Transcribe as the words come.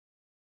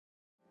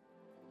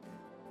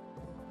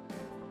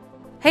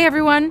Hey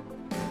everyone,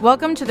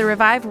 welcome to the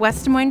Revive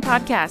West Des Moines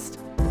podcast.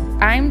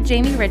 I'm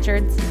Jamie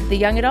Richards, the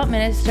young adult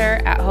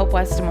minister at Hope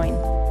West Des Moines.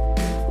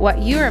 What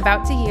you are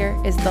about to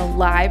hear is the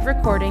live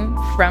recording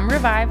from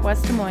Revive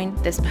West Des Moines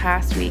this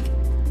past week.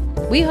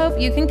 We hope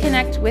you can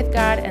connect with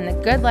God and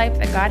the good life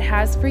that God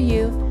has for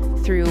you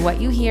through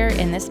what you hear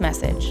in this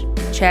message.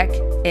 Check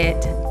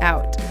it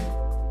out.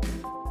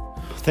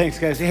 Thanks,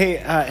 guys.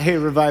 Hey,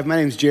 Revive. My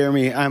name's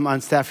Jeremy. I'm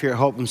on staff here at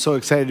Hope. I'm so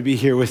excited to be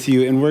here with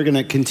you, and we're going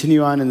to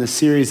continue on in the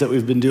series that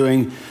we've been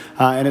doing,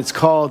 and it's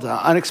called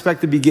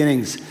Unexpected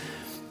Beginnings.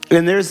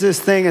 And there's this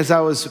thing as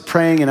I was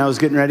praying and I was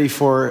getting ready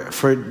for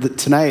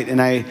tonight,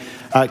 and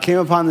I came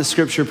upon the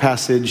scripture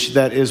passage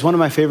that is one of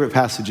my favorite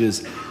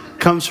passages. It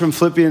comes from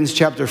Philippians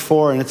chapter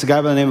 4, and it's a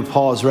guy by the name of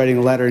Paul is writing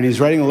a letter, and he's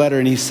writing a letter,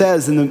 and he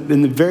says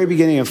in the very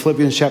beginning of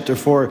Philippians chapter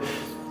 4,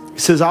 he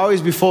says, "Always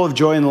be full of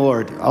joy in the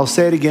Lord." I'll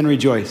say it again,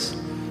 rejoice.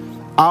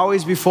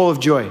 Always be full of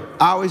joy.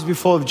 Always be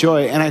full of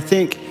joy. And I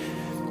think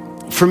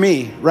for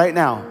me right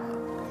now,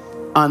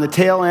 on the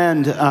tail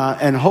end,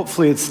 and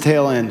hopefully it's the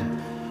tail end,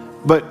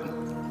 but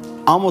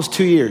almost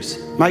 2 years.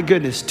 My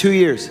goodness, 2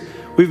 years.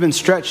 We've been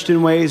stretched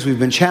in ways. We've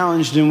been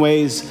challenged in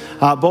ways,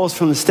 both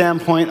from the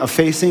standpoint of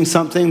facing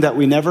something that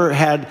we never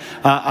had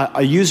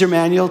a user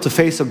manual to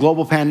face a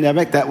global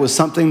pandemic. That was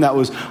something that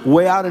was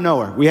way out of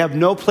nowhere. We have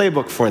no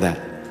playbook for that.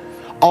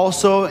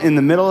 Also, in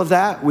the middle of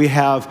that, we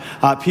have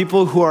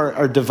people who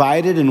are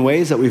divided in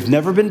ways that we've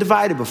never been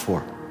divided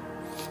before.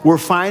 We're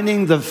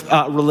finding the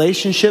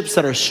relationships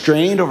that are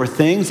strained over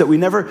things that we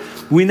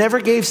never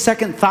gave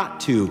second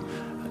thought to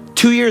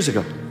 2 years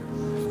ago.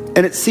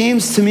 And it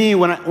seems to me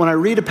when I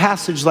read a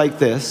passage like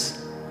this,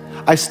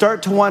 I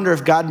start to wonder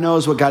if God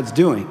knows what God's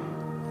doing.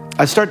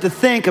 I start to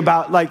think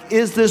about,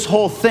 is this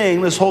whole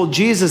thing, this whole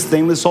Jesus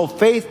thing, this whole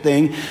faith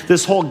thing,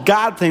 this whole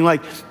God thing,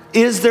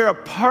 is there a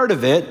part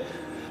of it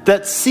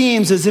that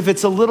seems as if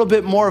it's a little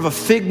bit more of a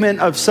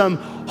figment of some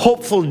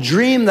hopeful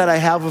dream that I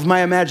have of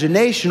my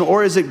imagination,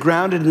 or is it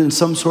grounded in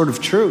some sort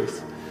of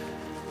truth?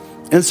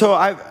 And so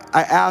I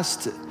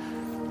asked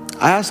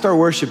our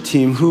worship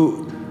team,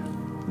 who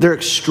they're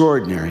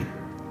extraordinary.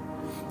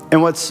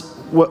 And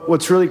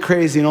what's really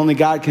crazy, and only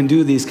God can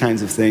do these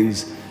kinds of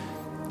things,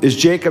 is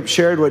Jacob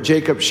shared what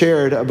Jacob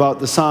shared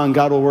about the song,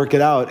 God Will Work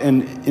It Out.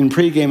 And in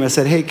pregame I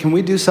said, hey, can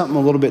we do something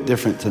a little bit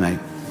different tonight?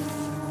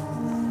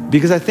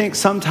 Because I think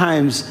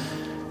sometimes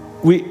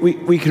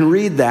we can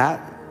read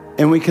that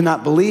and we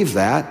cannot believe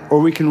that, or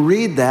we can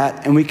read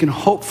that and we can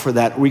hope for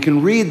that. We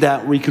can read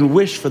that, we can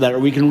wish for that, or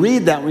we can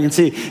read that and we can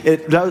see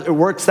it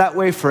works that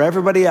way for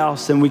everybody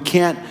else, and we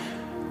can't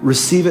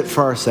receive it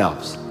for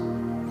ourselves.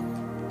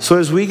 So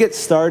as we get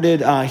started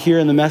here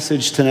in the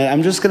message tonight,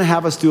 I'm just going to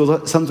have us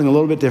do something a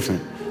little bit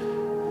different.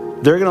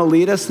 They're going to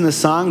lead us in the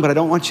song, but I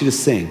don't want you to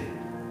sing.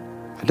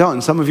 I don't.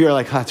 And some of you are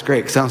like, oh, that's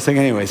great, because I don't sing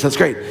anyways. That's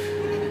great.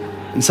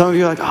 And some of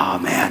you are like, oh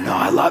man, no,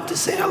 I love to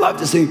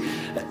sing.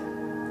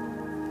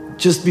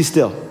 Just be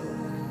still.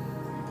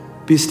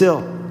 Be still.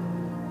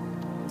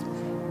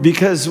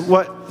 Because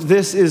what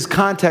this is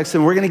context,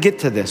 and we're going to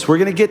get to this. We're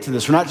not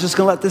just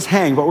going to let this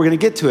hang, but we're going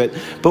to get to it.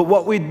 But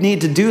what we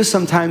need to do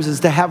sometimes is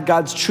to have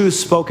God's truth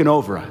spoken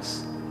over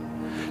us.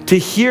 To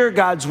hear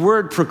God's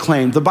word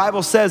proclaimed. The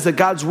Bible says that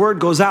God's word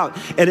goes out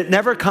and it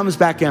never comes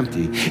back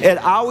empty. It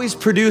always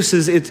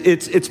produces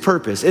its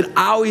purpose. It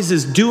always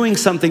is doing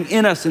something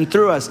in us and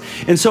through us.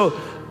 And so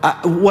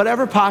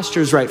whatever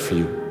posture is right for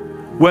you,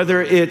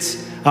 whether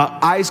it's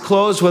eyes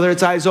closed, whether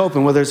it's eyes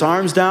open, whether it's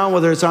arms down,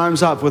 whether it's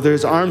arms up, whether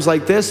it's arms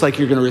like this, like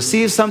you're going to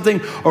receive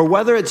something, or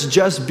whether it's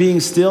just being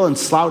still and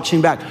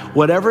slouching back,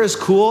 whatever is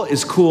cool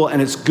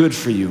and it's good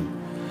for you.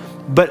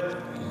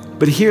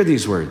 But hear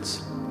these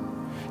words.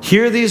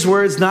 Hear these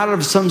words not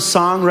of some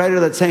songwriter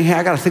that's saying, hey,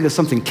 I got to think of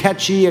something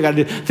catchy. I got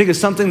to think of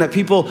something that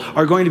people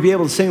are going to be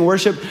able to sing and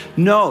worship.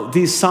 No,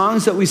 these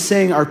songs that we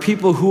sing are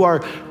people who are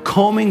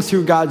combing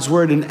through God's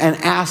word and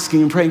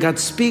asking and praying, God,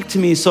 speak to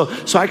me so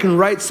I can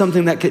write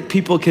something that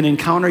people can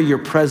encounter your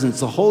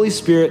presence, the Holy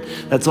Spirit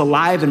that's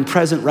alive and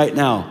present right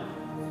now.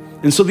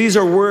 And so these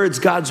are words,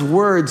 God's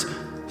words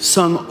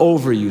sung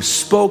over you,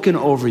 spoken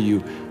over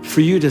you,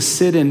 for you to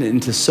sit in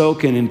and to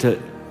soak in and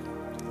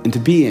to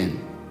be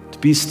in.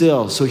 Be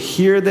still. So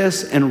hear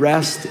this and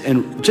rest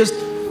and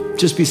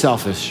just be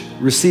selfish.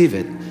 Receive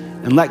it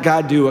and let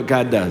God do what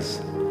God does.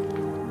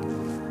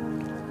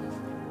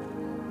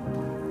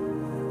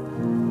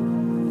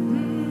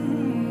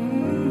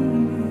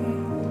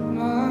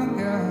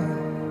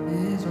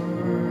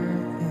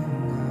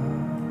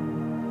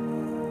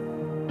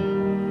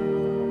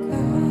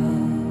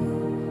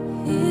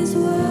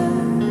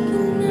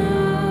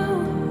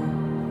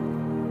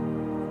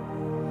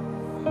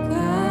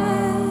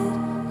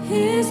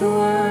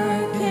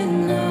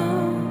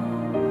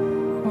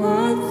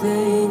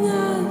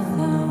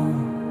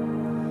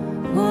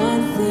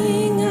 One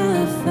thing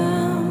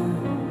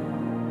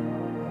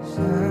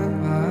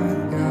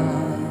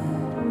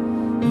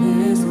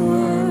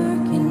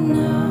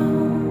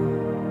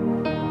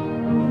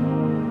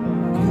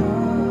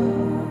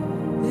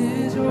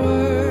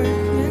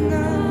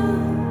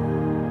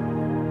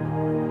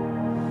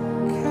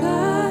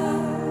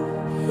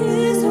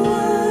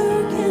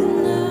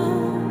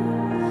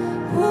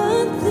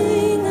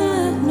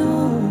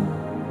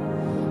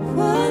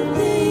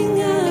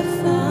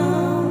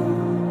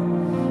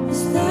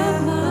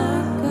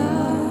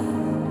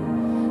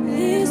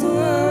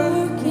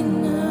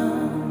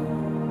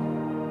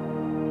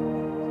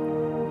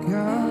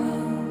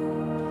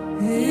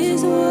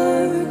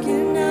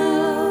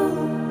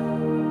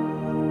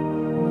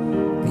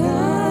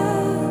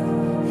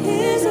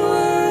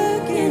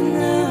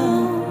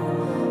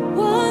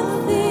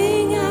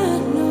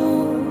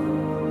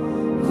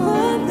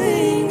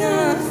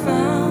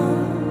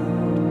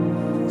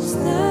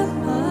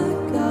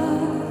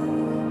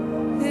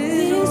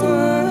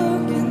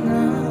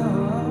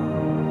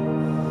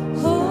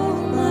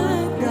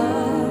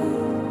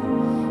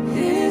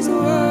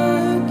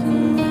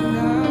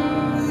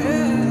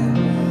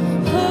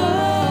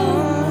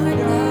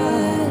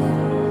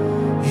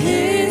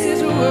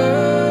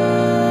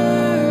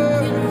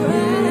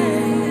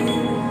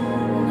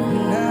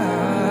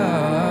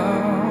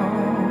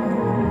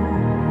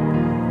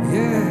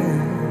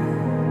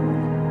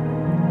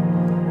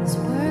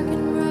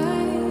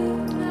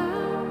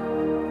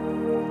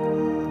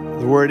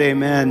word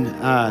amen,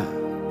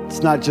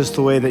 it's not just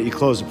the way that you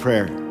close a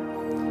prayer.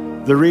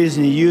 The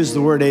reason you use the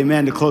word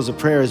amen to close a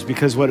prayer is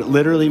because what it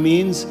literally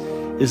means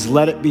is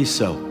let it be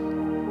so.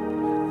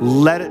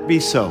 Let it be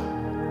so.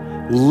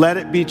 Let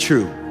it be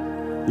true.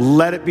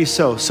 Let it be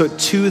so. So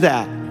to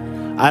that,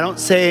 I don't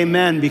say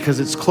amen because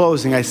it's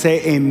closing. I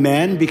say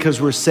amen because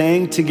we're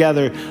saying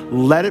together,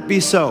 let it be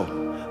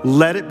so.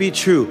 Let it be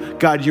true.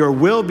 God, your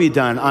will be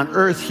done on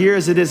earth here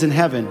as it is in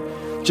heaven.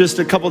 Just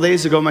a couple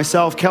days ago,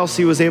 myself,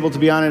 Kelsey was able to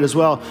be on it as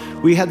well.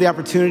 We had the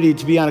opportunity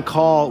to be on a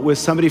call with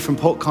somebody from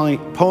Polk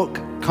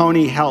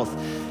County Health.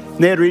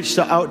 And they had reached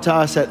out to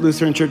us at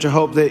Lutheran Church of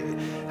Hope. They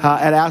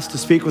had asked to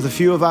speak with a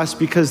few of us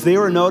because they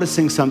were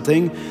noticing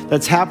something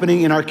that's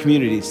happening in our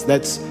communities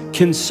that's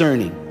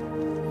concerning.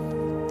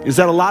 Is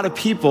that a lot of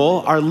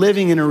people are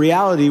living in a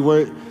reality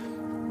where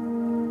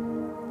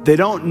they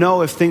don't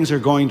know if things are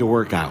going to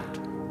work out.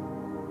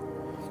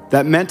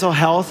 That mental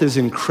health is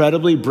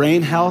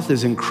brain health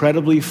is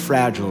incredibly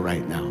fragile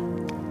right now.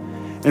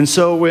 And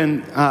so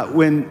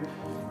when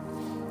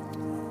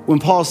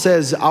Paul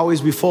says,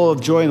 always be full of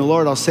joy in the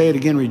Lord, I'll say it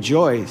again,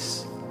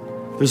 rejoice.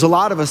 There's a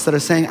lot of us that are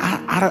saying,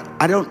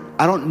 I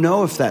don't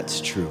know if that's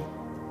true.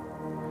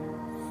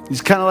 It's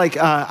kind of like,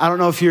 I don't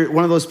know if you're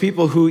one of those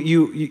people who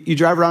you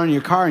drive around in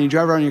your car and you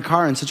drive around in your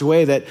car in such a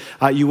way that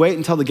you wait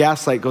until the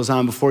gas light goes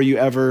on before you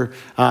ever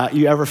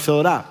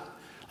fill it up.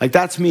 Like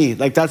that's me.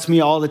 Like that's me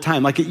all the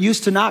time. Like it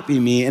used to not be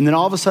me. And then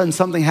all of a sudden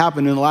something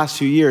happened in the last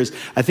few years.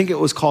 I think it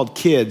was called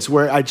kids,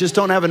 where I just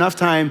don't have enough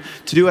time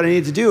to do what I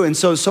need to do. And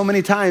so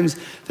many times,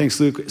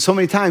 thanks Luke, so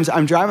many times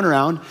I'm driving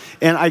around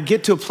and I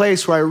get to a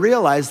place where I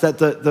realize that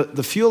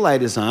the fuel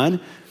light is on.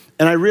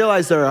 And I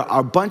realize there are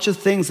a bunch of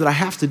things that I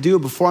have to do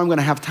before I'm going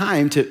to have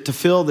time to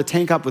fill the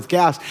tank up with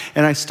gas.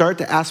 And I start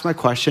to ask my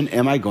question,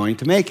 am I going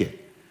to make it?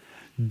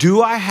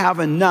 Do I have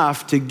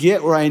enough to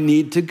get where I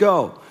need to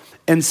go?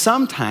 And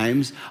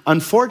sometimes,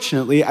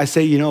 unfortunately, I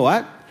say, you know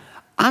what?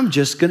 I'm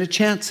just going to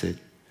chance it.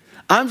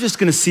 I'm just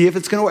going to see if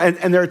it's going to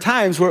work. And there are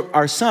times where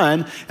our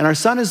son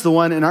is the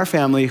one in our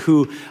family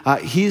who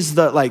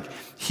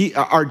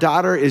our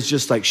daughter is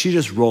just like, she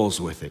just rolls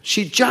with it.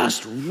 She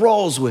just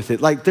rolls with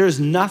it. Like there's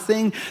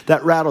nothing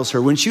that rattles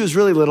her. When she was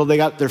really little, they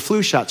got their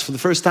flu shots for the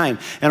first time.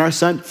 And our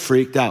son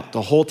freaked out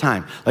the whole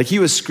time. Like he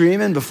was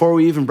screaming before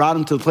we even brought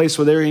him to the place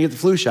where they were going to get the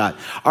flu shot.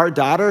 Our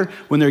daughter,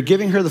 when they're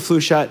giving her the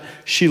flu shot,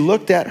 she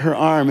looked at her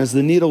arm as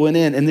the needle went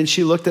in. And then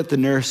she looked at the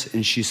nurse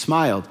and she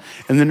smiled.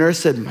 And the nurse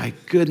said, my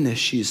goodness,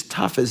 she's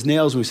tough as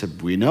nails. And we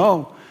said, we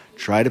know,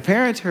 try to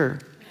parent her.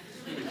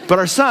 But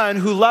our son,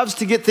 who loves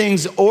to get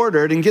things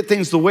ordered and get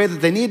things the way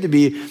that they need to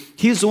be,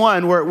 he's the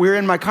one where we were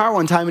in my car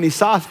one time and he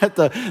saw that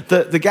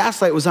the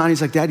gas light was on.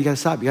 He's like, Dad, you got to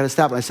stop. And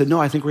I said,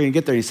 no, I think we're going to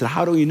get there. And he said,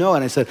 how do we know?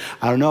 And I said,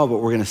 I don't know, but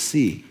we're going to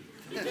see.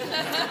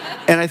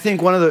 And I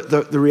think one of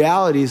the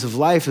realities of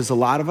life is a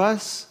lot of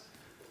us,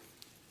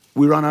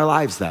 we run our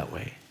lives that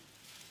way,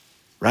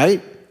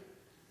 right?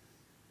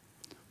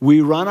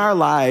 We run our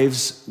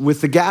lives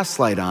with the gas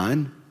light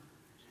on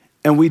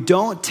and we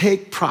don't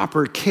take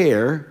proper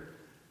care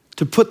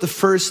to put the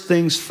first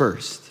things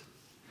first.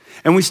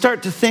 And we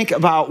start to think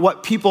about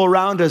what people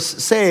around us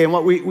say, and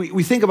what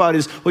we think about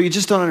is, well, you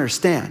just don't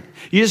understand.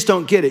 You just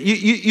don't get it.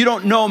 You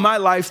don't know my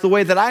life the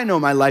way that I know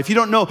my life. You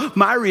don't know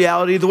my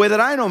reality the way that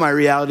I know my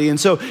reality. And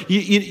so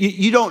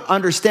you don't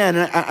understand.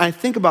 And I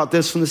think about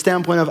this from the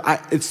standpoint of,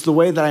 it's the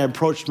way that I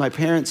approached my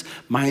parents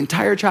my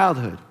entire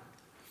childhood.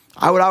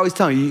 I would always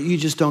tell them, you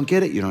just don't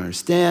get it. You don't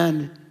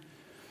understand.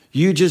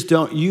 You just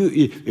don't,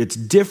 it's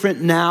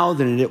different now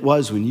than it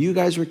was when you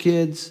guys were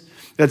kids.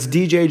 That's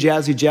DJ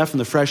Jazzy Jeff from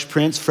the Fresh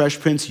Prince.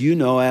 Fresh Prince, you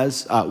know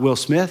as Will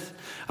Smith.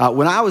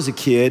 When I was a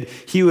kid,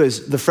 he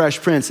was the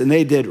Fresh Prince, and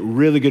they did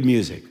really good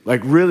music,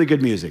 like really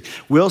good music.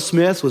 Will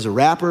Smith was a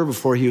rapper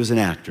before he was an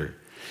actor.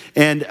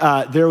 And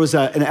there was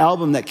an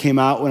album that came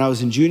out when I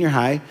was in junior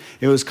high.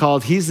 It was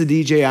called He's the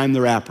DJ, I'm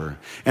the Rapper.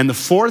 And the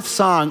fourth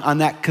song on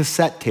that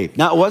cassette tape,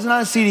 now it wasn't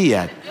on a CD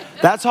yet.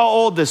 That's how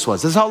old this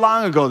was. This is how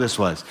long ago this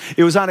was.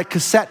 It was on a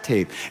cassette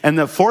tape. And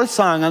the fourth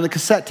song on the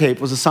cassette tape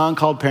was a song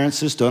called Parents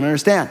Just Don't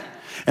Understand.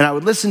 And I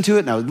would listen to it,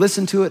 and I would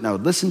listen to it, and I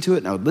would listen to it,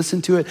 and I would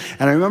listen to it.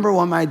 And I remember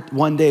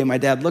one day my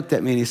dad looked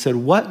at me and he said,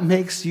 what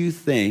makes you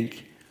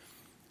think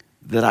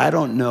that I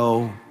don't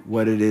know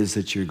what it is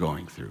that you're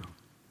going through?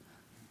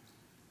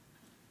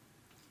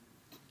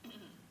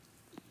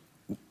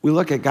 We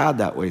look at God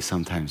that way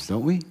sometimes,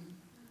 don't we?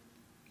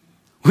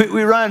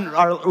 We run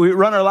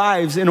our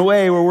lives in a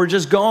way where we're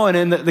just going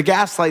and the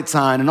gas light's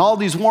on and all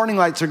these warning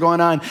lights are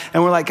going on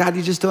and we're like, God,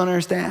 you just don't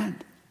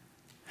understand.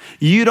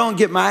 You don't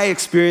get my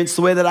experience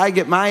the way that I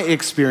get my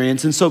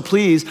experience. And so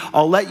please,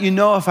 I'll let you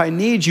know if I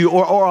need you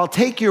or I'll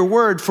take your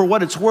word for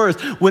what it's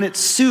worth when it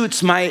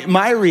suits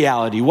my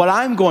reality, what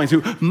I'm going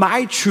through,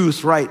 my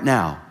truth right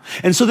now.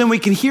 And so then we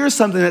can hear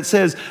something that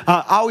says,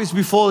 always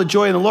be full of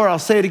joy in the Lord. I'll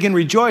say it again,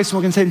 rejoice.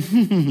 And we can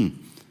say,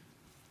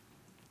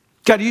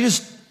 God,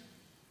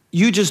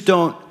 you just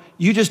don't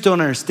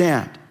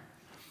understand.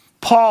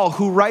 Paul,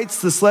 who writes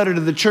this letter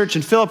to the church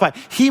in Philippi,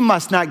 he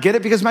must not get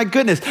it because, my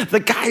goodness, the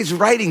guy's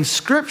writing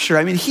scripture.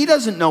 I mean, he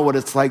doesn't know what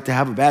it's like to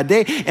have a bad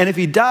day. And if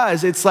he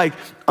does, it's like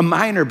a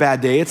minor bad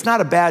day. It's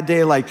not a bad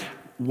day like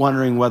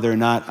wondering whether or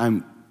not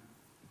I'm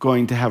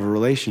going to have a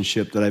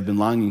relationship that I've been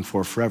longing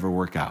for forever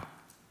work out.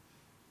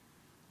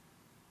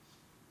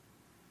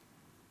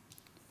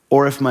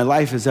 Or if my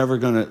life is ever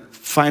going to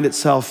find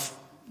itself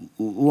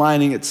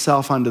lining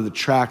itself onto the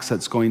tracks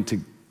that's going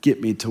to get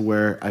me to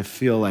where I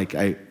feel like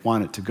I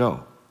want it to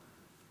go.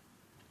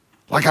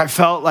 Like I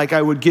felt like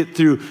I would get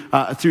through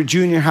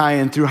junior high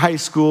and through high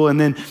school, and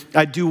then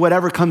I'd do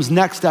whatever comes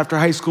next after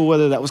high school,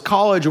 whether that was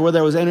college or whether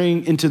I was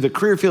entering into the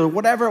career field or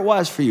whatever it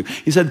was for you.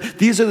 He said,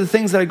 these are the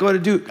things that I'm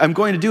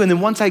going to do, and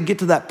then once I get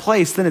to that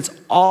place, then it's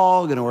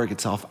all going to work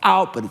itself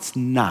out, but it's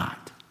not.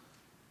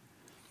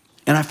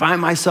 And I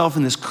find myself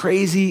in this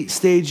crazy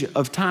stage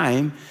of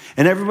time,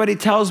 and everybody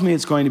tells me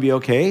it's going to be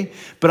okay,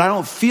 but I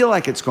don't feel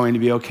like it's going to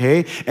be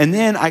okay. And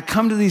then I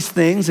come to these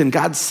things, and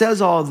God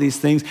says all of these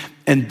things,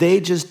 and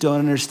they just don't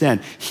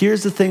understand.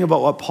 Here's the thing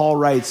about what Paul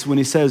writes when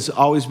he says,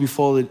 always be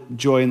full of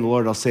joy in the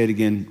Lord. I'll say it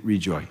again,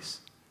 rejoice.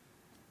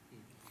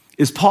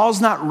 Is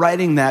Paul's not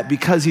writing that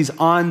because he's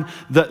on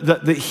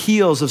the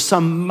heels of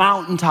some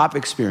mountaintop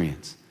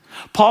experience.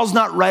 Paul's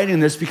not writing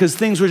this because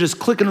things were just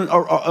clicking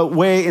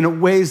away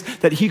in ways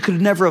that he could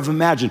never have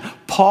imagined.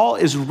 Paul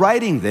is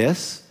writing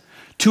this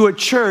to a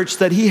church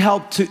that he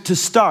helped to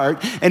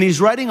start, and he's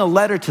writing a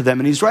letter to them,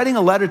 and he's writing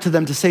a letter to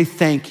them to say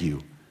thank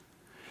you.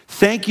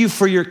 Thank you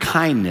for your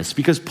kindness,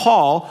 because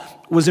Paul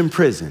was in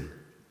prison.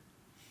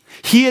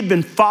 He had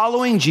been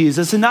following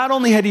Jesus, and not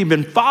only had he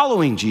been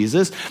following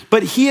Jesus,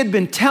 but he had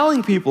been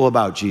telling people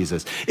about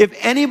Jesus. If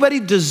anybody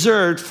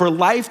deserved for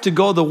life to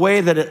go the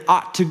way that it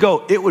ought to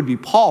go, it would be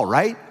Paul,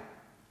 right?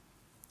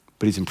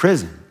 But he's in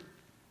prison.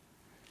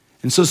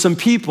 And so some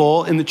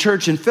people in the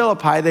church in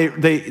Philippi,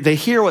 they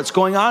hear what's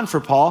going on for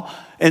Paul,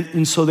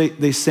 and so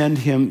they send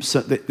him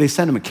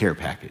a care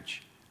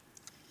package.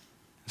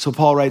 So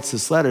Paul writes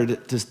this letter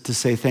to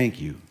say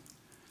thank you.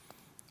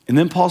 And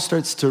then Paul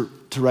starts to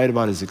write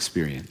about his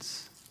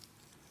experience.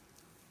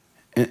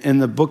 In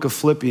the book of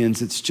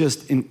Philippians, it's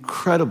just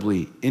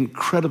incredibly,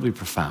 incredibly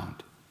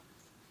profound.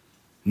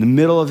 In the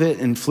middle of it,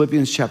 in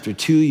Philippians chapter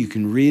 2, you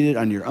can read it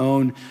on your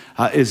own,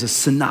 is a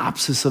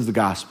synopsis of the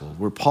gospel,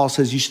 where Paul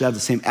says you should have the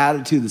same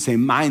attitude, the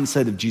same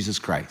mindset of Jesus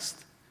Christ.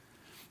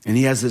 And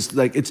he has this,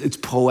 like, it's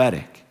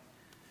poetic.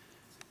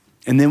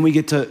 And then we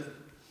get to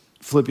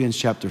Philippians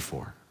chapter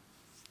 4.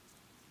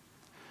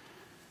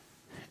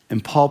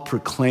 And Paul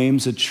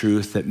proclaims a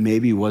truth that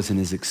maybe wasn't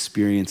his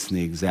experience in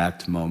the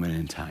exact moment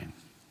in time.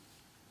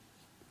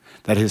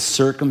 That his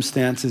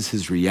circumstances,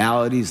 his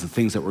realities, the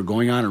things that were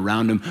going on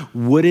around him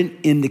wouldn't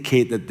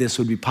indicate that this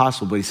would be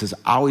possible. But he says,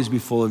 always be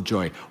full of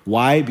joy.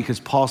 Why?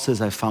 Because Paul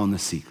says, I found the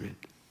secret.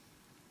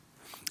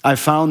 I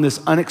found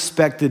this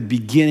unexpected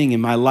beginning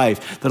in my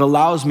life that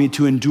allows me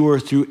to endure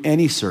through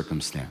any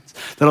circumstance,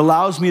 that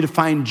allows me to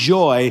find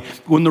joy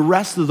when the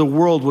rest of the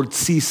world would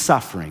see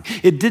suffering.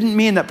 It didn't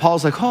mean that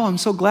Paul's like, oh, I'm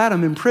so glad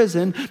I'm in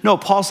prison. No,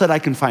 Paul said I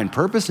can find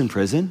purpose in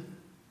prison.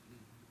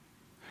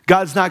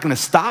 God's not going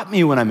to stop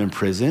me when I'm in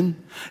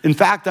prison. In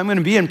fact, I'm going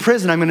to be in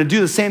prison. I'm going to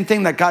do the same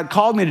thing that God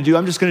called me to do.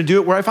 I'm just going to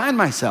do it where I find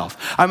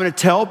myself. I'm going to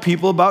tell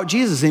people about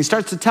Jesus. And he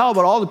starts to tell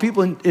about all the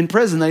people in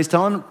prison that he's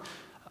telling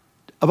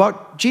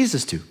about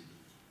Jesus to.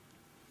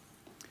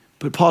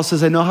 But Paul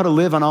says, I know how to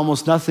live on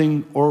almost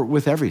nothing or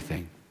with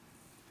everything.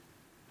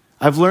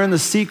 I've learned the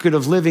secret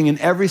of living in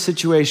every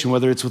situation,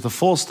 whether it's with a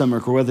full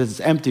stomach or whether it's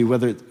empty,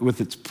 whether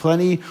with it's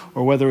plenty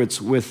or whether it's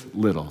with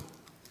little.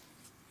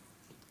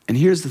 And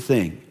here's the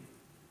thing.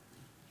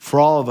 For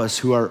all of us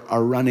who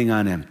are running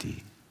on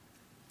empty,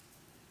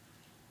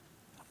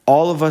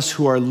 all of us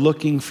who are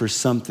looking for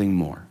something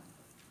more,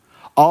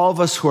 all of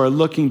us who are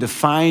looking to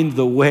find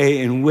the way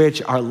in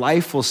which our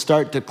life will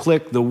start to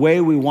click the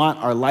way we want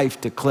our life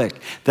to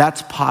click.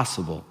 That's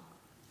possible.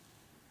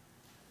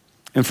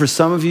 And for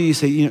some of you, you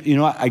say, you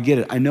know what, I get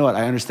it, I know it,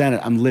 I understand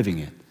it, I'm living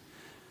it.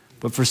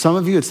 But for some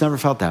of you, it's never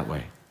felt that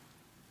way.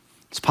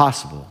 It's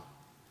possible.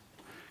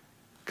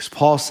 Because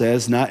Paul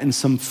says, not in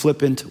some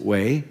flippant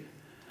way,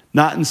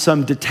 not in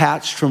some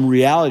detached from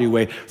reality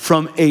way,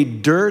 from a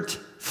dirt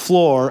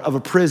floor of a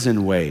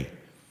prison way.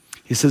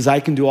 He says, I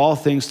can do all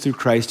things through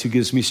Christ who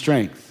gives me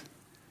strength.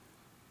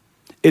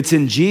 It's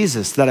in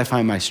Jesus that I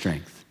find my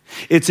strength.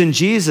 It's in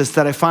Jesus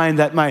that I find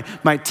that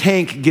my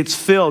tank gets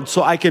filled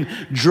so I can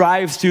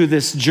drive through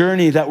this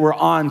journey that we're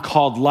on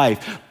called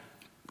life.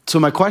 So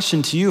my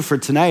question to you for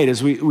tonight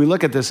as we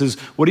look at this is,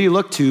 what do you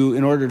look to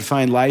in order to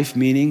find life,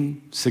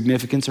 meaning,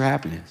 significance, or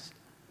happiness?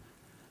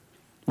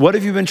 What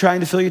have you been trying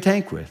to fill your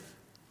tank with?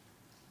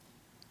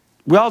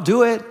 We all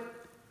do it.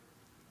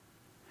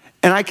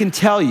 And I can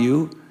tell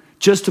you,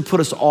 just to put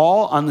us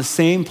all on the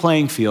same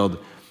playing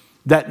field,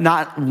 that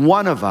not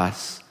one of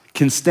us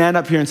can stand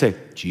up here and say,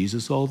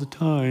 Jesus all the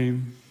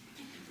time.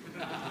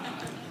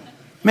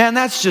 Man,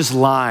 that's just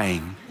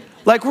lying.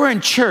 Like, we're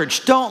in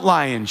church. Don't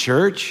lie in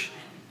church.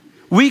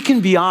 We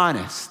can be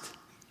honest.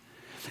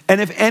 And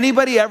if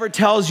anybody ever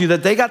tells you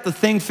that they got the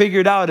thing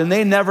figured out and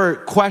they never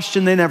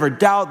question, they never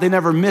doubt, they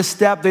never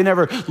misstep, they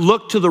never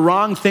look to the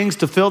wrong things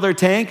to fill their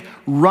tank,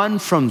 run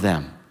from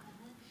them.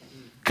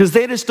 Because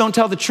they just don't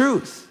tell the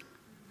truth.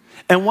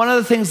 And one of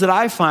the things that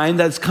I find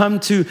that's come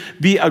to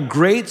be a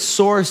great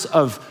source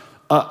of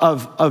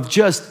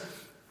just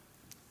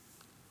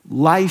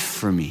life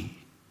for me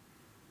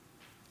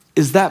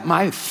is that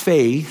my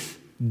faith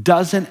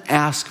doesn't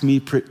ask me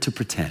to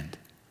pretend.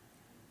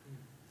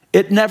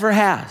 It never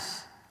has.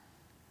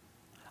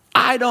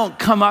 I don't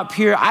come up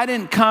here, I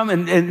didn't come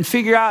and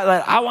figure out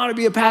that I want to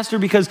be a pastor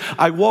because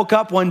I woke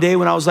up one day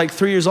when I was like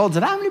 3 years old and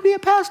said, I'm going to be a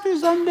pastor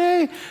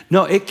someday.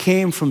 No, it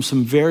came from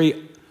some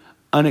very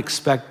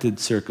unexpected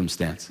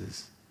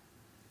circumstances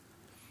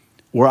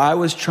where I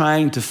was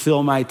trying to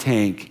fill my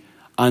tank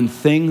on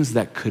things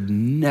that could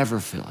never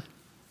fill it.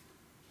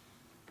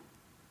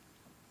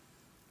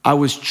 I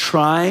was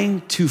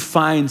trying to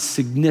find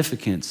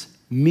significance,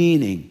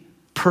 meaning,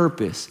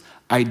 purpose,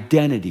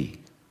 identity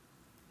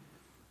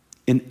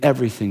in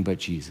everything but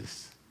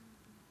Jesus.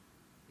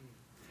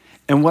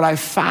 And what I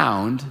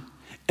found,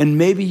 and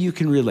maybe you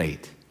can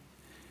relate,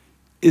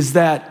 is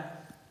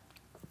that,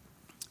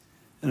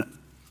 and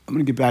I'm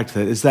going to get back to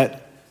that, is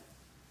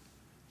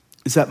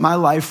that my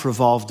life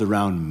revolved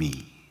around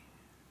me.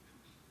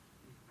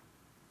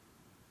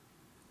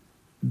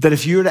 That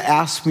if you were to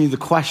ask me the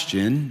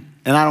question,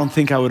 and I don't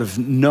think I would have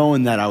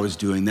known that I was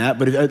doing that,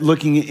 but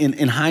looking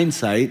in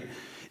hindsight,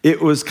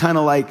 it was kind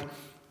of like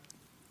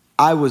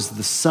I was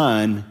the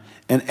sun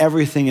and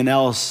everything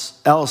else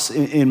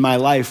in my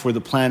life were the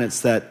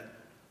planets that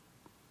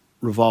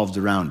revolved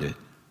around it.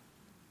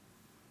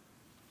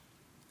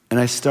 And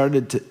I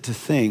started to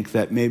think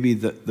that maybe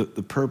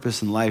the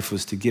purpose in life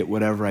was to get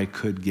whatever I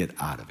could get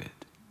out of it.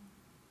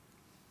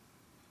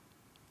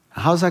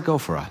 How does that go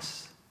for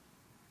us?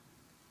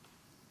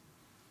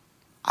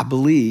 I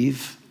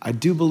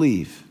do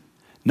believe,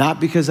 not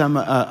because I'm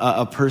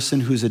a person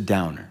who's a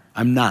downer.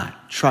 I'm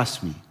not,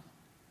 trust me.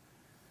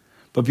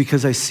 But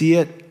because I see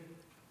it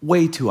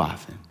way too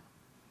often.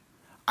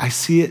 I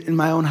see it in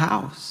my own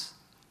house.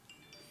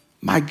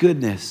 My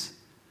goodness.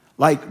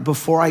 Like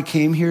before I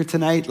came here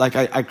tonight, like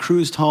I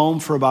cruised home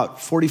for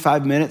about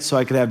 45 minutes so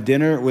I could have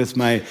dinner with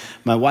my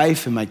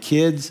wife and my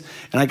kids.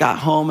 And I got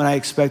home and I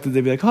expected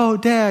they'd be like, oh,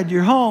 Dad,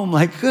 you're home.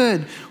 Like,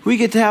 good. We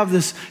get to have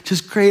this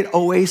just great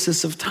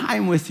oasis of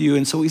time with you.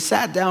 And so we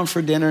sat down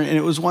for dinner and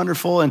it was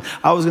wonderful. And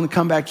I was going to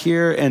come back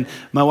here and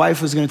my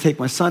wife was going to take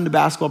my son to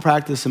basketball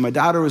practice and my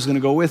daughter was going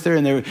to go with her.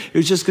 And it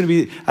was just going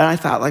to be, and I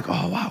thought like,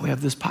 oh, wow, we have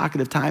this pocket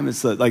of time.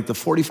 It's like the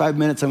 45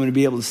 minutes I'm going to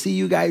be able to see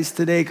you guys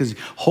today because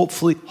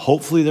hopefully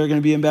they're going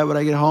to be in bed when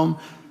I get home,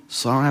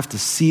 so I don't have to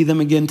see them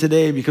again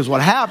today because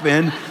what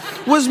happened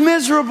was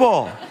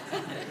miserable.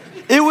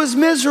 It was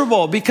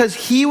miserable because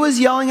he was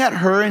yelling at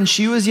her and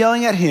she was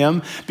yelling at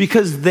him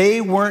because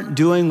they weren't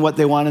doing what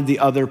they wanted the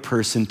other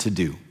person to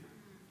do.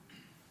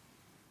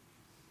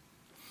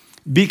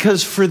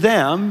 Because for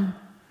them,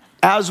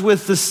 as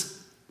with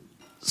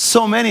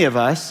so many of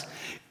us,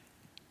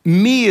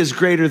 me is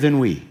greater than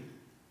we.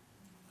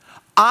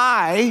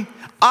 I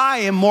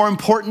am more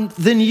important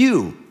than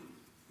you.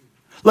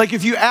 Like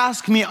if you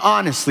ask me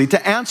honestly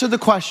to answer the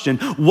question,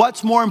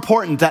 what's more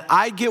important, that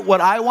I get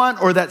what I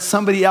want or that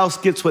somebody else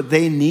gets what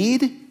they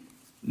need?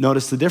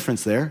 Notice the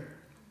difference there.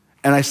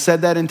 And I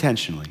said that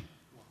intentionally.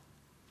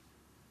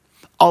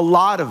 A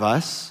lot of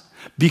us,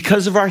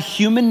 because of our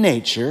human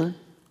nature,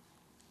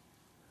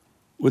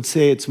 would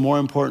say it's more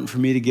important for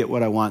me to get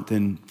what I want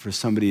than for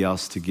somebody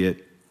else to get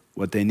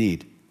what they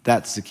need.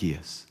 That's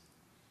Zacchaeus.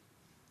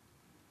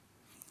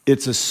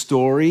 It's a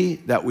story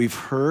that we've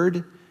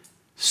heard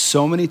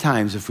so many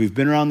times. If we've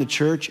been around the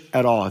church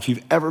at all, if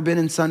you've ever been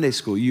in Sunday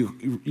school,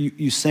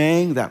 you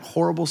sang that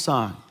horrible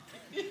song.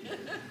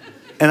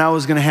 And I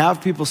was going to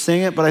have people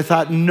sing it, but I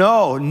thought,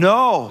 no,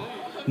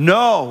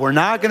 we're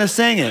not going to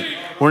sing it.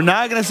 We're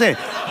not going to sing it.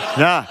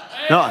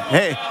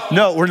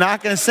 No, we're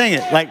not going to sing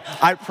it. Like,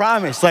 I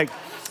promise. Like,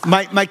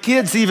 my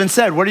kids even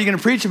said, what are you going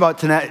to preach about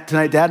tonight,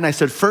 Dad? And I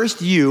said,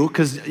 first you,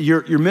 because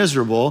you're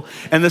miserable.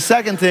 And the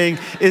second thing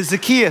is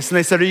Zacchaeus. And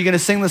they said, are you going to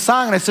sing the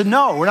song? And I said,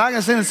 no, we're not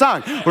going to sing the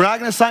song. We're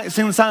not going to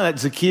sing the song that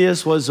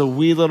Zacchaeus was a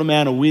wee little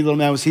man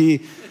was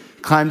he,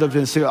 climbed up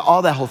and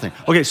all that whole thing.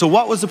 Okay, so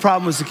what was the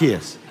problem with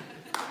Zacchaeus?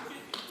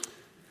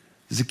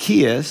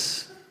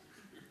 Zacchaeus,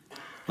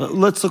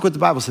 let's look what the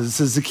Bible says. It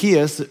says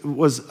Zacchaeus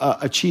was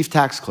a chief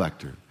tax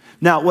collector.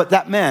 Now, what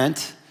that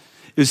meant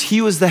is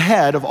he was the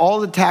head of all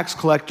the tax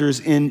collectors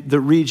in the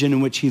region in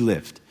which he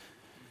lived.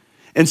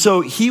 And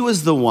so he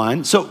was the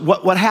one. So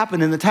what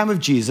happened in the time of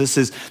Jesus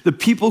is the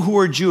people who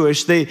were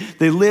Jewish, they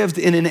lived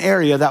in an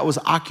area that was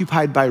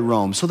occupied by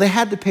Rome. So they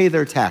had to pay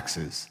their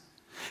taxes.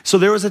 So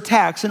there was a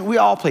tax, and we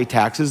all pay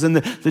taxes, and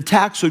the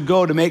tax would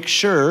go to make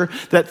sure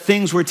that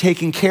things were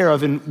taken care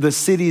of in the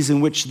cities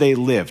in which they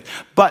lived.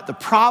 But the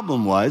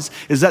problem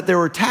is that there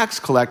were tax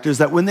collectors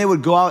that when they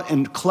would go out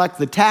and collect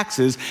the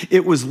taxes,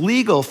 it was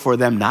legal for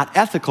them, not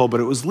ethical, but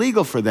it was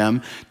legal for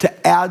them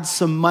to add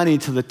some money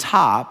to the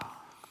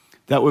top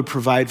that would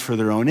provide for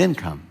their own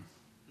income.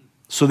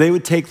 So they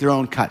would take their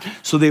own cut.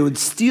 So they would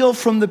steal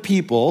from the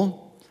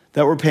people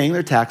that were paying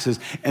their taxes,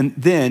 and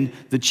then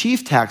the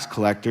chief tax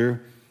collector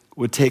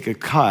would take a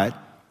cut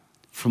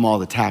from all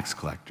the tax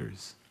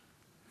collectors.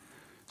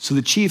 So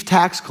the chief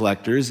tax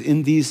collectors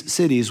in these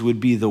cities would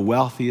be the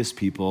wealthiest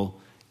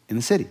people in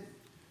the city.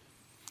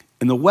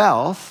 And the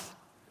wealth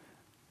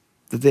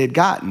that they had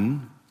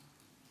gotten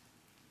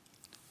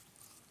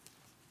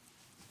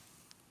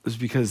was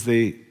because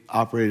they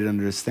operated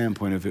under a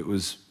standpoint of it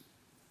was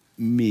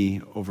me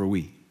over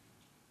we.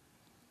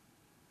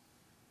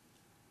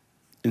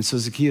 And so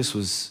Zacchaeus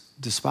was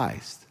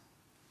despised.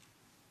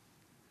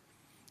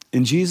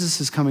 And Jesus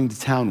is coming to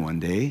town one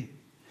day,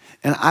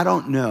 and I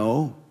don't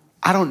know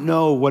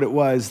what it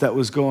was that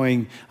was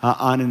going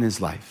on in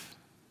his life.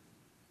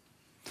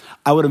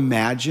 I would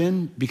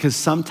imagine, because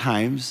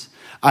sometimes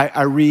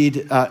I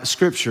read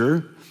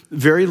scripture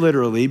very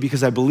literally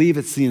because I believe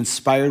it's the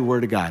inspired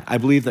word of God. I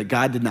believe that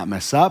God did not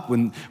mess up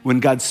when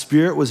God's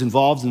Spirit was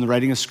involved in the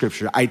writing of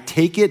scripture. I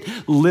take it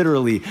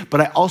literally,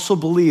 but I also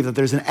believe that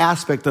there's an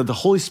aspect of the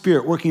Holy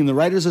Spirit working in the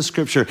writers of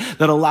scripture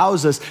that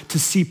allows us to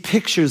see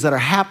pictures that are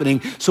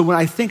happening. So when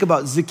I think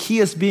about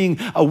Zacchaeus being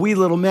a wee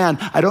little man,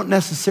 I don't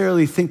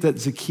necessarily think that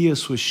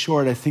Zacchaeus was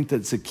short. I think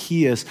that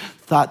Zacchaeus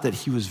thought that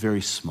he was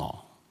very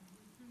small.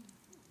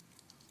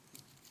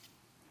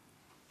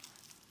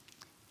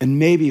 And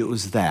maybe it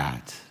was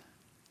that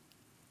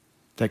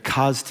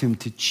caused him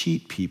to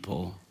cheat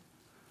people,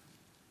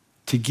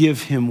 to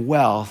give him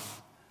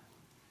wealth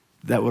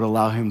that would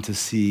allow him to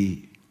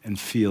see and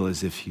feel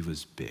as if he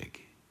was big.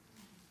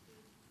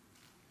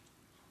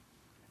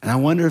 And I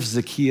wonder if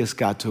Zacchaeus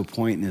got to a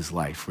point in his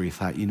life where he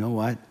thought, you know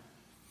what?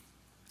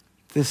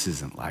 This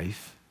isn't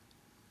life.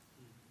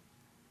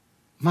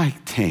 My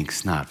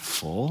tank's not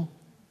full.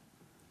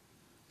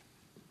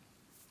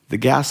 The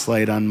gas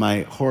light on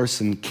my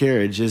horse and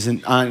carriage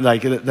isn't on,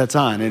 that's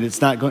on, and it's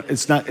not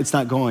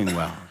going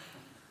well.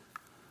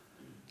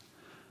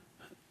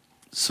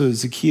 So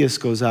Zacchaeus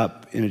goes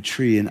up in a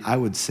tree, and I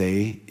would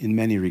say, in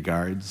many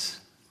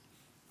regards,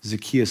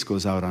 Zacchaeus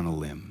goes out on a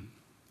limb.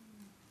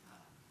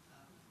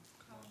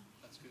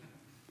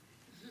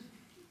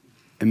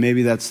 And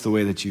maybe that's the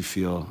way that you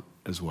feel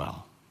as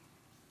well.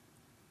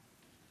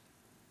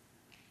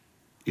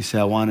 You say,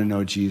 I want to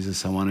know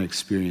Jesus. I want to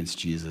experience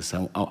Jesus.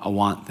 I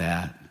want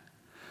that.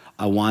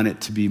 I want it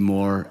to be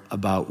more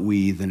about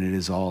we than it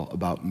is all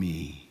about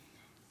me.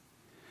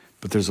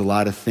 But there's a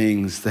lot of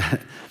things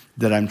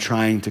that I'm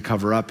trying to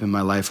cover up in my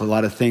life, a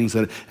lot of things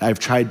that I've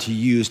tried to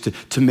use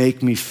to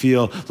make me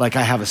feel like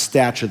I have a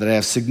stature, that I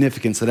have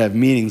significance, that I have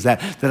meanings,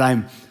 that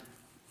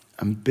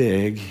I'm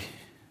big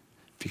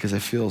because I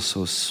feel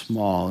so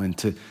small. And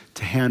to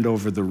hand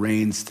over the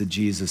reins to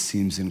Jesus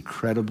seems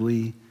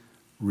incredibly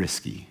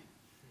risky.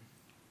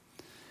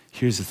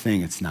 Here's the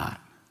thing, it's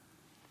not.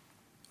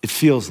 It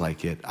feels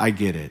like it. I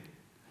get it.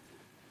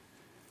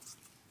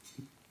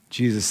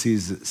 Jesus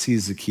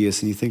sees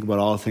Zacchaeus, and you think about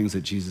all the things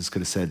that Jesus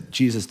could have said.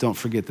 Jesus, don't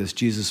forget this.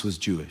 Jesus was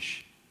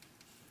Jewish.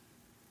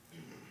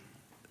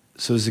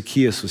 So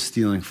Zacchaeus was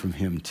stealing from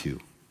him too.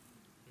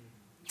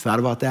 Thought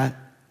about that?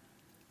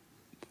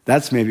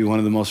 That's maybe one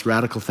of the most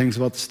radical things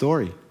about the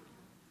story.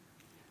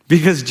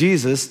 Because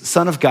Jesus,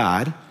 Son of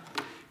God,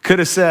 could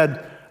have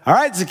said, all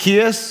right,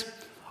 Zacchaeus,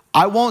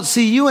 I won't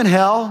see you in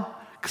hell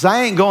because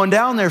I ain't going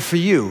down there for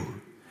you.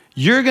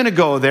 You're going to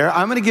go there.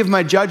 I'm going to give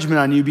my judgment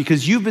on you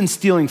because you've been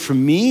stealing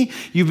from me.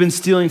 You've been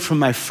stealing from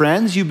my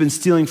friends. You've been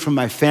stealing from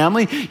my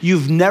family.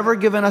 You've never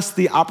given us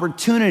the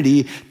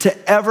opportunity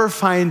to ever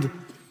find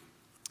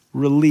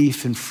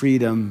relief and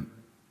freedom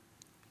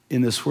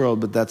in this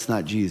world, but that's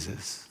not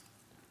Jesus.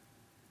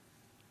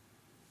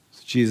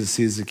 So Jesus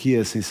sees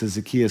Zacchaeus and he says,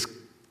 Zacchaeus,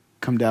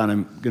 come down.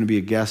 I'm going to be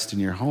a guest in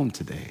your home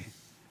today.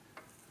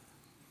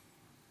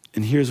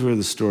 And here's where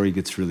the story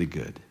gets really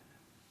good.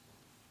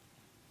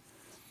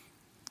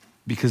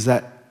 Because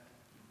that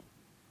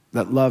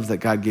love that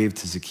God gave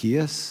to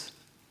Zacchaeus,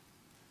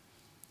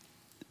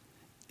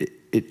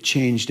 it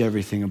changed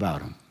everything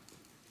about him.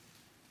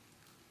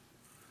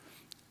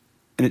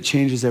 And it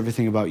changes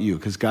everything about you,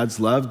 because God's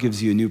love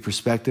gives you a new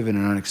perspective and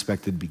an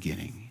unexpected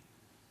beginning.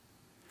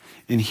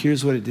 And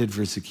here's what it did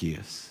for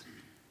Zacchaeus.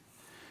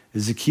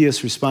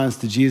 Zacchaeus responds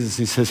to Jesus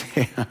and he says,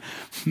 hey,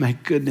 my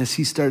goodness,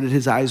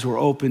 his eyes were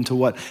open to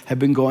what had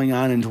been going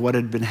on and to what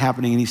had been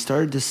happening, and he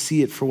started to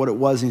see it for what it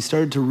was, and he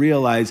started to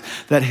realize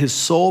that his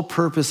sole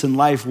purpose in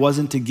life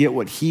wasn't to get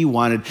what he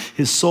wanted.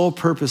 His sole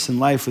purpose in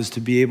life was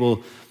to be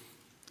able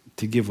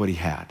to give what he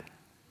had.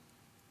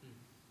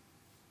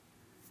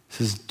 He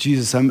says,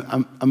 Jesus, I'm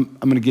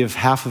going to give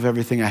half of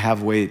everything I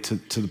have away to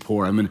the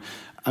poor.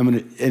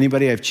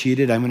 Anybody I've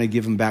cheated, I'm going to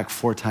give them back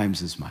 4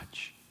 times as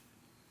much.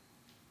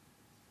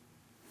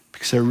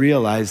 Because I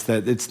realize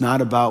that it's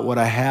not about what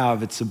I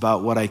have, it's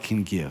about what I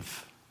can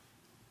give.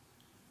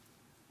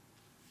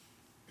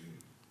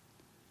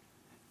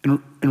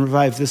 And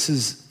Revive, this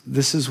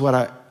is what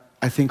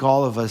I think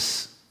all of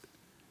us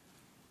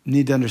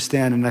need to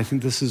understand, and I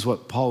think this is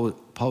what Paul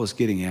was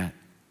getting at.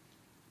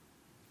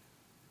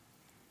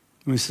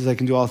 When he says I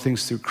can do all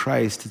things through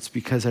Christ, it's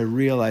because I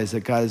realize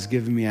that God has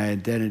given me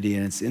identity,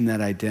 and it's in that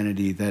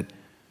identity that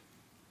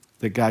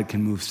God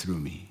can move through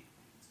me.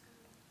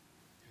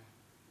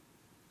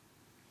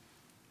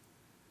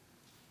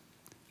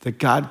 That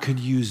God could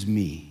use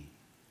me.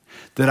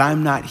 That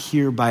I'm not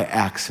here by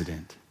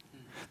accident.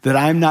 That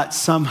I'm not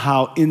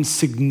somehow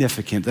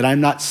insignificant, that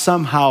I'm not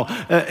somehow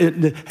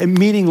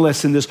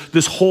meaningless in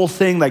this whole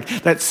thing, like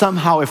that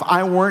somehow if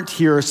I weren't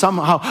here, or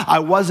somehow I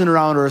wasn't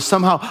around, or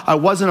somehow I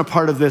wasn't a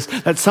part of this,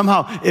 that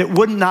somehow it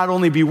wouldn't not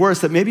only be worse,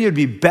 that maybe it would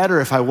be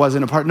better if I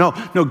wasn't a part. No,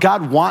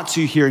 God wants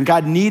you here, and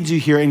God needs you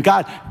here, and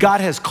God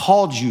has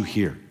called you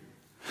here.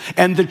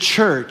 And the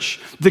church,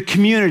 the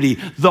community,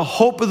 the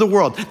hope of the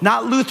world,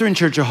 not Lutheran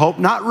Church of Hope,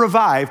 not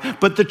Revive,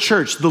 but the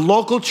church, the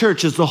local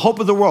church is the hope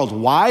of the world.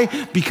 Why?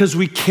 Because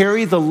we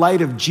carry the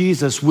light of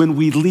Jesus when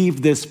we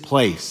leave this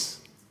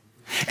place.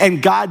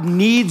 And God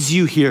needs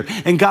you here,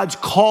 and God's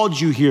called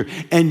you here.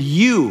 And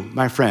you,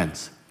 my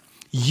friends,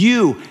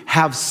 you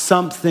have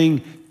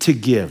something to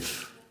give.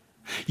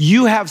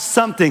 You have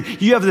something.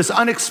 You have this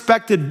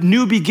unexpected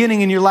new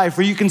beginning in your life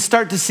where you can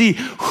start to see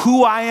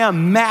who I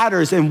am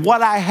matters, and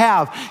what I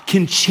have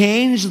can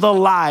change the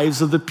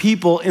lives of the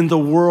people in the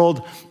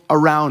world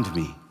around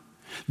me.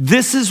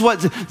 This is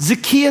what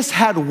Zacchaeus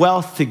had: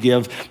 wealth to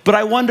give. But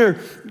I wonder,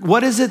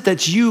 what is it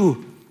that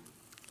you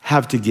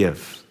have to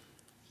give?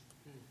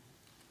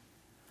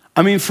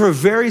 I mean, for a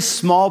very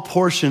small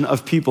portion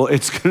of people,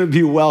 it's going to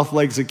be wealth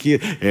like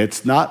Zacchaeus.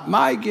 It's not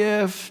my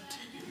gift.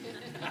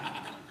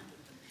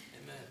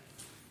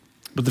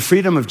 But the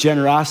freedom of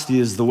generosity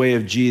is the way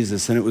of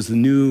Jesus, and it was the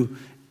new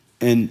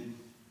and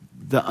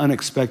the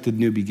unexpected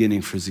new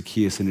beginning for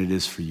Zacchaeus, and it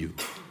is for you.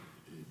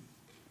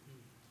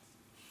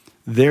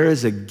 There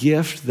is a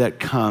gift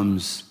that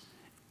comes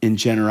in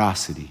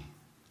generosity,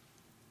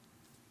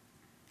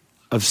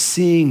 of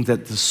seeing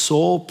that the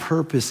sole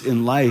purpose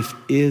in life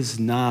is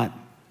not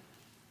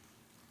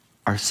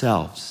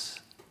ourselves.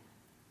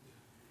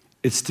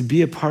 It's to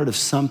be a part of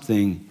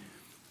something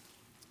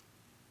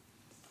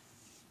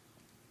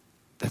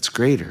that's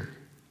greater.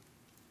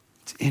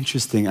 It's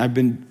interesting. I've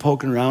been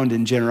poking around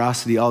in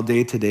generosity all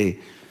day today.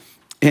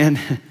 And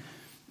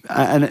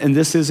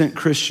this isn't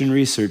Christian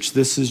research.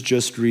 This is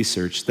just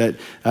research that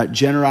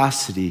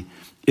generosity,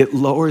 it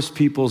lowers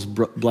people's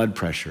blood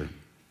pressure.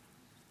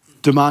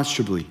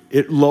 Demonstrably.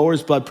 It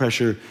lowers blood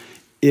pressure.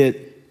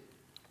 It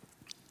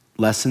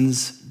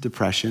lessens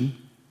depression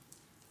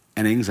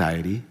and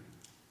anxiety.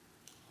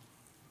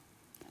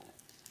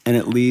 And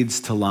it leads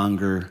to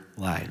longer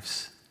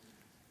lives.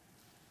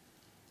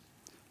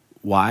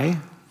 Why?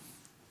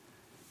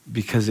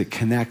 Because it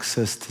connects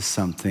us to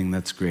something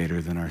that's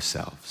greater than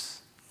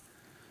ourselves.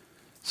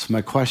 So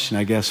my question,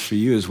 I guess, for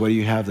you is, what do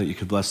you have that you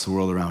could bless the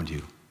world around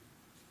you?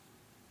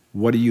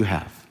 What do you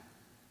have?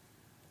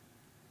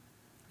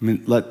 I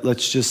mean,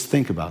 let's just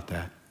think about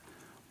that.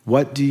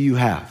 What do you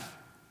have?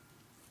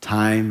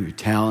 Time, your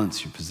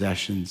talents, your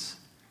possessions.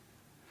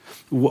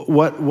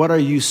 What are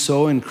you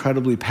so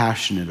incredibly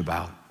passionate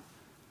about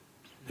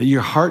that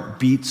your heart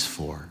beats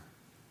for?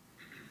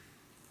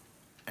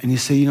 And you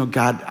say,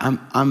 God,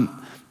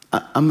 I'm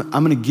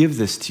going to give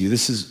this to you.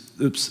 This is,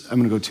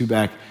 I'm going to go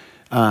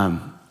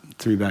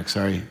 3 back,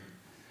 sorry.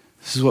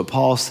 This is what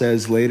Paul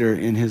says later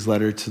in his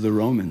letter to the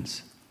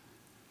Romans.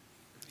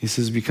 He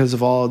says, because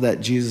of all that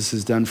Jesus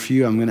has done for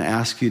you, I'm going to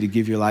ask you to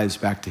give your lives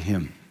back to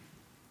him.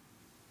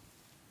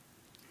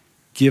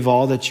 Give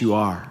all that you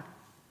are.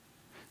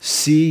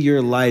 See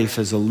your life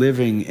as a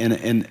living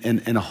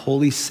and a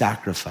holy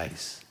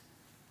sacrifice.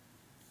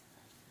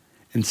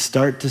 And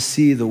start to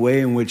see the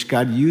way in which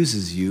God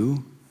uses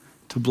you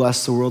to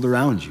bless the world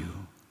around you. You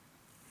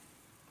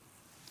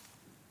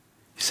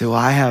say, well,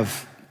 I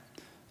have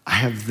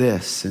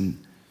this,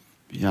 and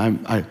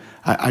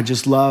I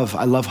just love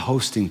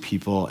hosting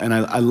people, and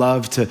I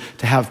love to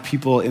have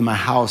people in my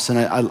house, and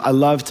I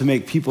love to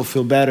make people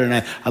feel better, and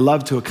I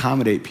love to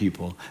accommodate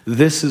people.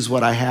 This is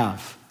what I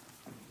have.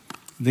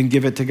 Then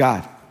give it to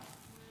God.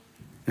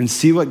 And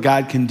see what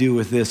God can do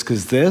with this,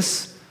 because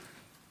this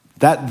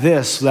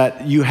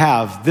that you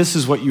have, this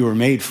is what you were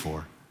made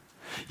for.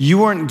 You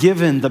weren't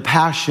given the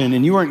passion,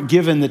 and you weren't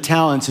given the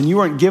talents, and you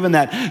weren't given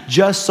that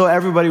just so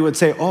everybody would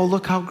say, oh,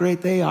 look how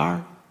great they are.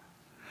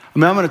 I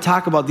mean, I'm going to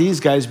talk about these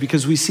guys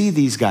because we see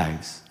these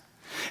guys.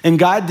 And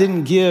God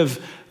didn't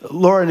give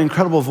Laura an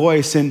incredible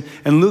voice, and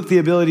Luke the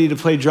ability to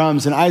play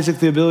drums, and Isaac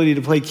the ability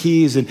to play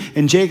keys,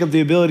 and Jacob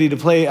the ability to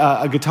play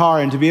a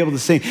guitar and to be able to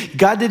sing.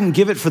 God didn't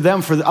give it for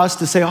them, for us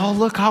to say, oh,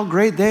 look how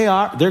great they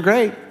are. They're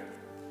great.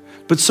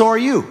 But so are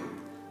you.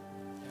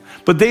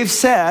 But they've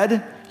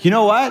said, you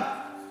know what?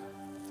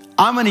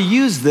 I'm going to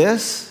use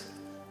this,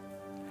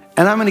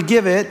 and I'm going to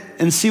give it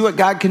and see what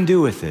God can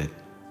do with it.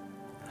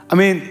 I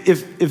mean,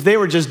 if they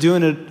were just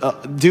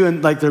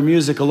doing like their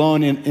music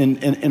alone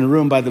in a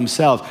room by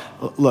themselves,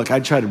 look,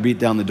 I'd try to beat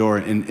down the door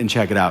and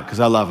check it out because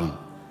I love them.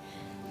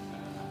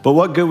 But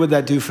what good would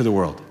that do for the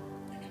world?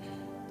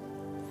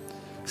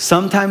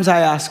 Sometimes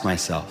I ask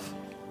myself,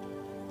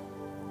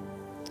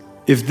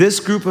 if this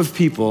group of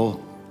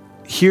people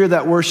here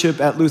that worship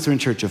at Lutheran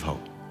Church of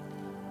Hope,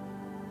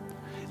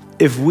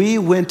 if we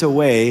went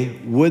away,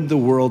 would the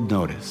world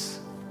notice?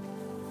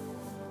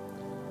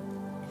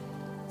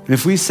 And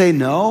if we say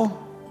no,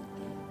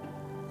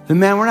 then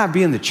man, we're not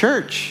being the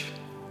church.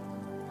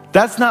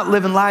 That's not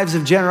living lives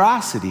of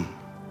generosity.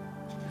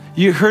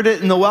 You heard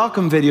it in the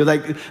welcome video,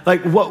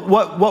 like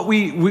what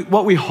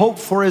we hope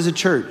for as a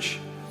church.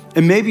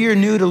 And maybe you're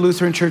new to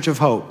Lutheran Church of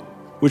Hope,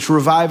 which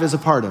Revive is a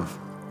part of.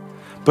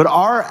 But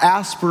our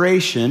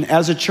aspiration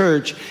as a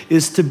church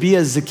is to be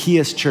a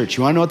Zacchaeus church.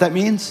 You want to know what that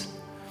means?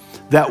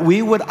 That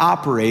we would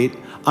operate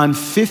on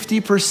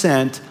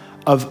 50%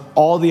 of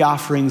all the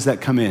offerings that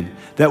come in.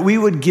 That we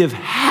would give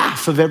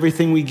half of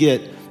everything we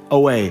get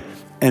away.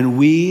 And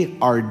we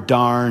are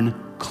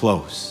darn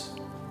close.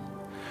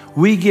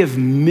 We give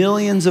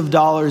millions of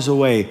dollars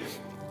away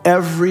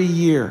every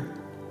year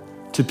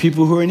to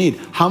people who are in need.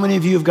 How many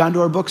of you have gone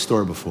to our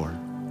bookstore before?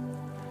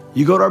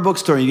 You go to our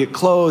bookstore and you get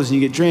clothes and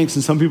you get drinks,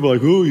 and some people are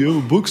like, oh, you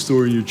have a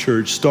bookstore in your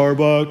church,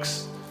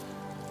 Starbucks.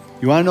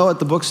 You want to know what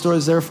the bookstore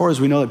is there for?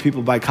 Is we know that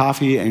people buy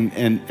coffee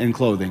and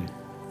clothing.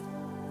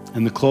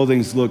 And the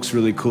clothing looks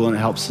really cool and it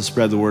helps to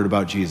spread the word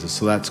about Jesus,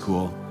 so that's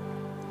cool.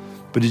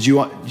 But did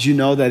you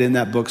know that in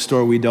that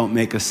bookstore we don't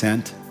make a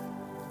cent?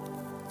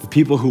 The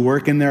people who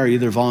work in there are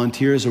either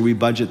volunteers or we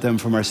budget them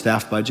from our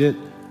staff budget.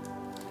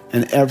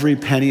 And every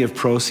penny of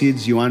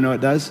proceeds, you want to know what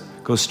it does?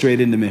 Goes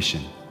straight into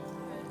mission.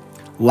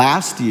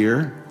 Last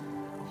year,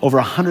 over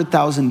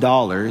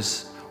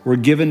 $100,000 were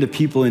given to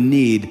people in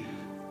need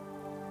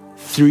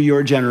through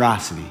your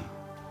generosity.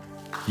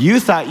 You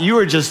thought you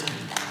were just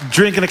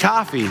drinking a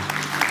coffee.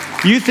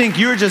 You think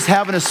you were just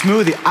having a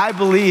smoothie. I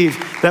believe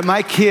that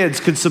my kids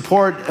could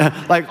support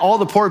like all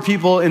the poor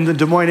people in the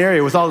Des Moines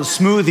area with all the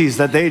smoothies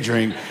that they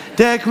drink.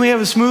 Dad, can we have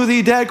a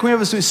smoothie? Dad, can we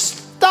have a smoothie?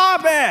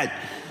 Stop it!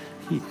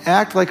 You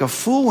act like a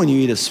fool when you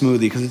eat a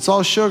smoothie because it's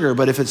all sugar,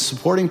 but if it's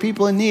supporting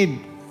people in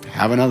need,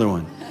 have another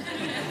one.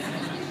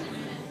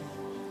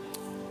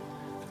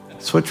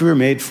 It's what we were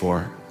made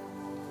for.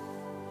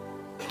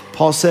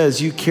 Paul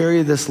says, you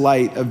carry this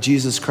light of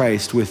Jesus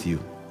Christ with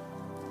you.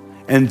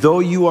 And though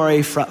you are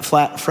a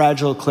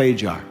fragile clay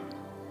jar,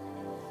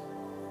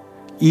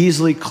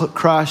 easily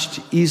crushed,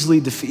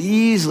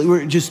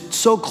 we're just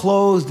so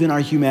clothed in our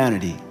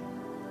humanity.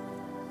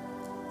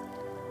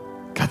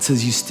 God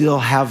says you still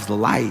have the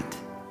light.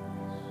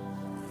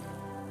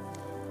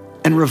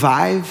 And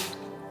Revive,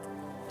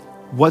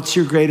 what's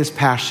your greatest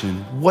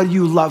passion? What do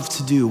you love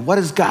to do? What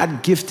has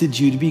God gifted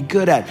you to be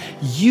good at?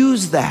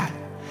 Use that.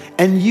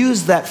 And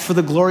use that for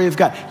the glory of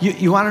God.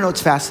 You want to know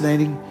what's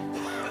fascinating?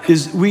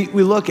 Is we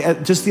look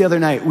at, just the other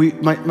night,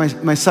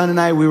 my son and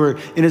I, we were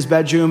in his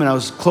bedroom and I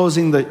was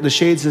closing the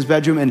shades in his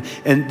bedroom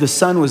and the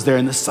sun was there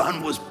and the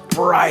sun was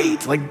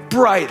bright,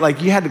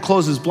 like you had to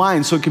close his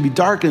blinds so it could be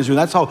dark in his room.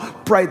 That's how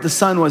bright the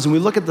sun was. And we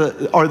look at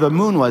the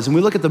moon was, and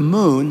we look at the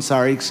moon,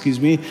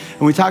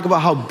 and we talk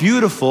about how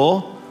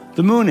beautiful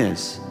the moon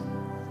is.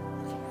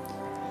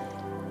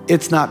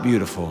 It's not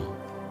beautiful.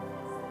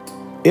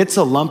 It's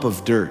a lump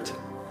of dirt.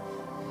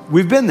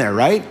 We've been there,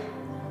 right?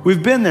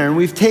 We've been there and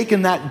we've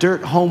taken that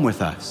dirt home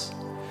with us.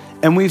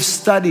 And we've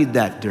studied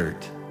that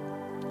dirt,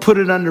 put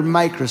it under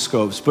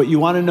microscopes. But you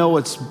want to know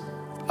what's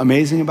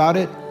amazing about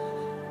it?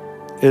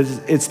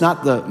 It's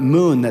not the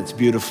moon that's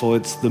beautiful,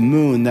 it's the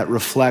moon that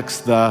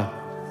reflects the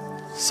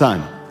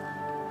sun.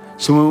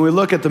 So when we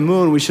look at the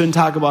moon, we shouldn't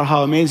talk about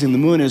how amazing the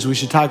moon is, we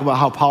should talk about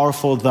how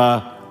powerful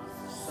the...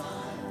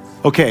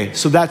 Okay,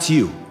 so that's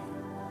you.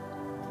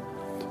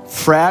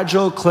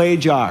 Fragile clay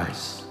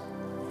jars,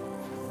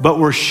 but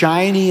we're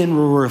shiny and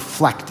we're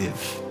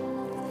reflective.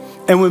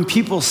 And when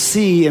people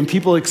see and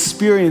people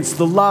experience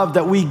the love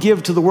that we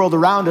give to the world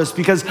around us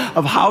because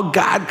of how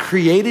God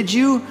created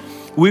you,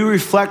 we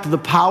reflect the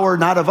power,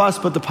 not of us,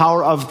 but the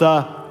power of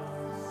the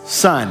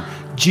Son,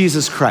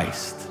 Jesus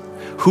Christ,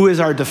 who is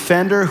our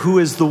defender, who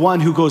is the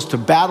one who goes to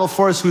battle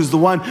for us, who's the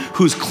one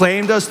who's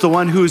claimed us, the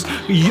one who's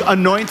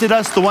anointed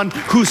us, the one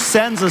who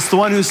sends us, the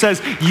one who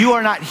says, you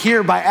are not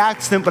here by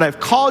accident, but I've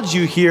called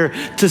you here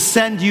to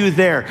send you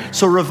there.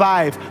 So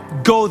Revive,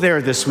 go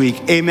there this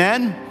week.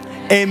 Amen?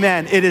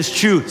 Amen. It is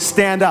true.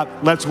 Stand up.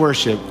 Let's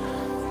worship.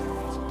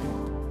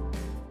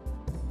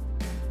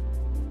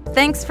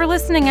 Thanks for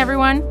listening,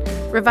 everyone.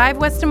 Revive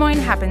West Des Moines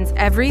happens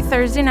every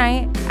Thursday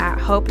night at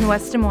Hope in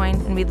West Des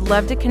Moines, and we'd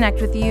love to connect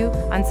with you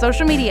on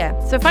social media.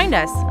 So find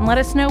us and let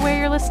us know where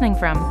you're listening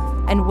from.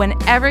 And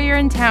whenever you're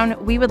in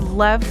town, we would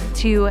love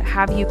to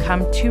have you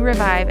come to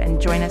Revive and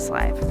join us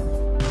live.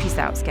 Peace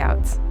out,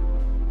 Scouts.